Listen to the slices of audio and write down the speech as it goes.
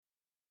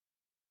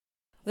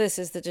This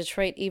is the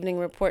Detroit Evening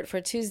Report for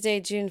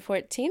Tuesday, June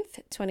 14th,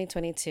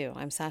 2022.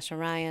 I'm Sasha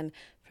Ryan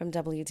from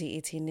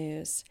WDET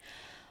News.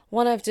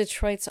 One of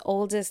Detroit's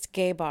oldest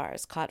gay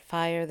bars caught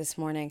fire this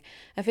morning.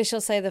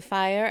 Officials say the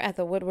fire at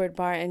the Woodward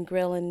Bar and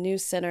Grille and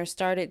News Center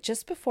started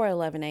just before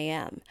 11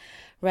 a.m.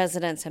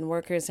 Residents and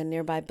workers in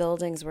nearby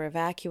buildings were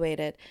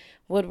evacuated.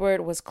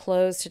 Woodward was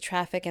closed to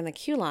traffic and the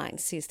QLine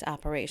ceased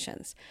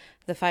operations.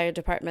 The fire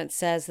department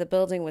says the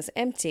building was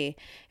empty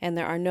and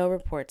there are no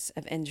reports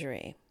of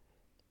injury.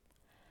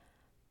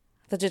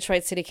 The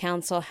Detroit City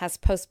Council has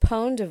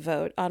postponed a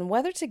vote on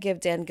whether to give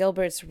Dan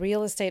Gilbert's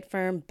real estate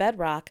firm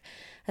Bedrock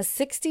a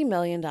 $60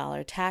 million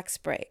tax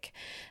break.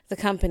 The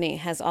company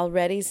has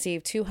already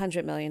received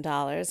 $200 million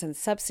in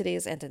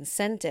subsidies and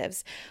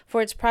incentives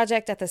for its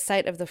project at the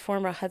site of the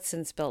former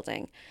Hudson's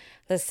building.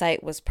 The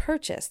site was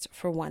purchased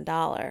for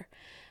 $1.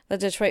 The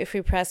Detroit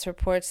Free Press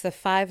reports the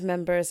 5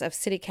 members of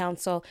City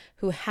Council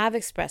who have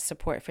expressed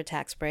support for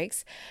tax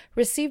breaks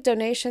received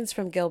donations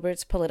from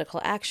Gilbert's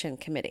Political Action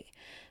Committee.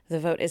 The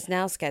vote is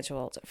now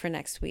scheduled for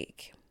next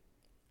week.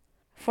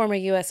 Former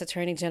U.S.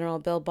 Attorney General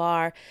Bill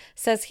Barr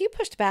says he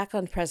pushed back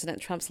on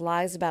President Trump's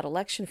lies about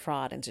election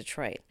fraud in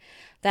Detroit.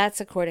 That's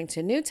according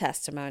to new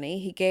testimony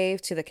he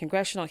gave to the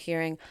congressional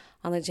hearing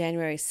on the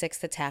January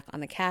 6th attack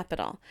on the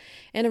Capitol.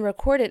 In a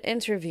recorded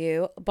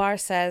interview, Barr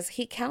says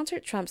he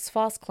countered Trump's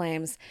false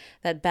claims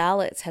that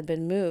ballots had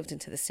been moved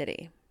into the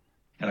city.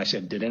 And I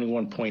said, did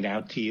anyone point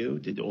out to you,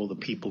 did all the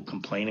people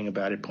complaining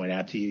about it point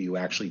out to you, you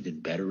actually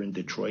did better in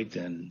Detroit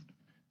than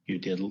you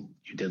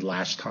did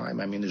last time?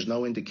 I mean, there's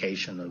no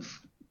indication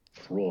of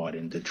fraud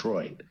in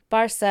Detroit.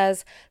 Barr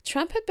says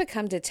Trump had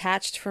become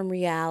detached from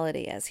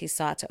reality as he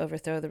sought to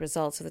overthrow the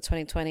results of the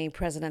 2020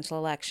 presidential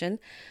election.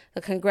 The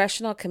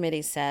congressional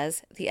committee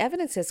says the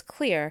evidence is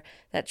clear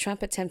that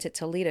Trump attempted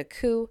to lead a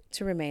coup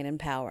to remain in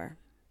power.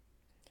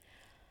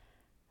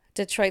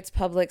 Detroit's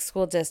public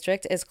school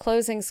district is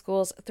closing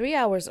schools 3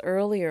 hours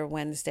earlier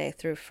Wednesday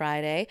through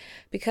Friday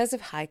because of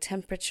high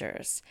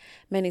temperatures.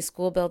 Many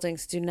school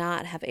buildings do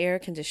not have air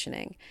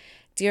conditioning.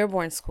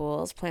 Dearborn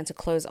schools plan to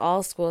close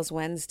all schools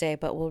Wednesday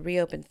but will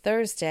reopen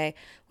Thursday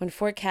when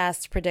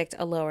forecasts predict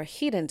a lower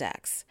heat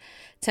index.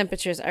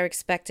 Temperatures are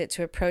expected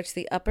to approach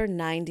the upper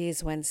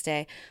 90s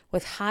Wednesday,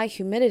 with high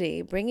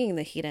humidity bringing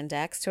the heat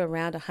index to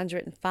around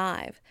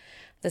 105.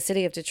 The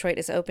city of Detroit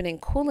is opening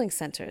cooling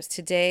centers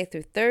today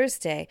through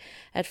Thursday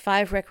at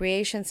 5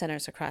 recreation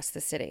centers across the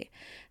city.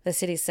 The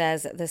city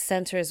says the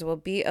centers will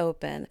be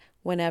open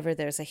whenever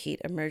there's a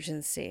heat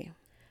emergency.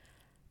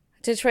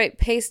 Detroit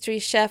pastry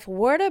chef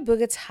Warda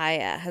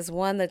Bugataya has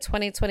won the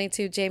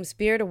 2022 James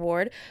Beard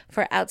Award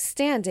for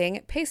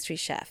Outstanding Pastry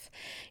Chef.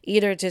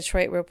 Eater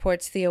Detroit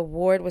reports the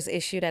award was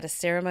issued at a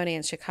ceremony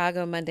in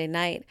Chicago Monday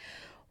night.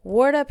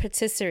 Warda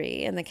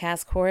Patisserie in the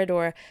Cass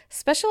Corridor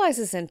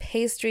specializes in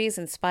pastries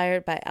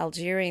inspired by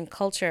Algerian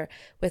culture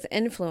with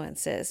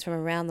influences from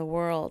around the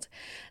world.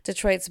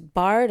 Detroit's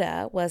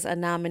Barda was a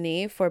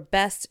nominee for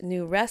Best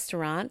New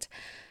Restaurant.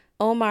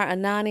 Omar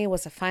Anani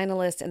was a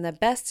finalist in the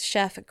Best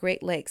Chef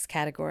Great Lakes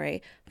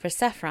category for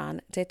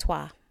Saffron des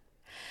Trois.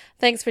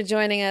 Thanks for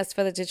joining us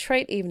for the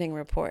Detroit Evening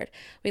Report.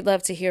 We'd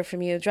love to hear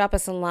from you. Drop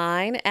us a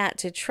line at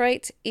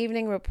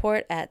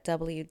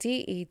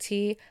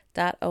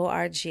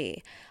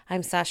DetroitEveningReport@WDET.org.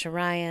 I'm Sasha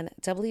Ryan,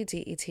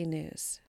 WDET News.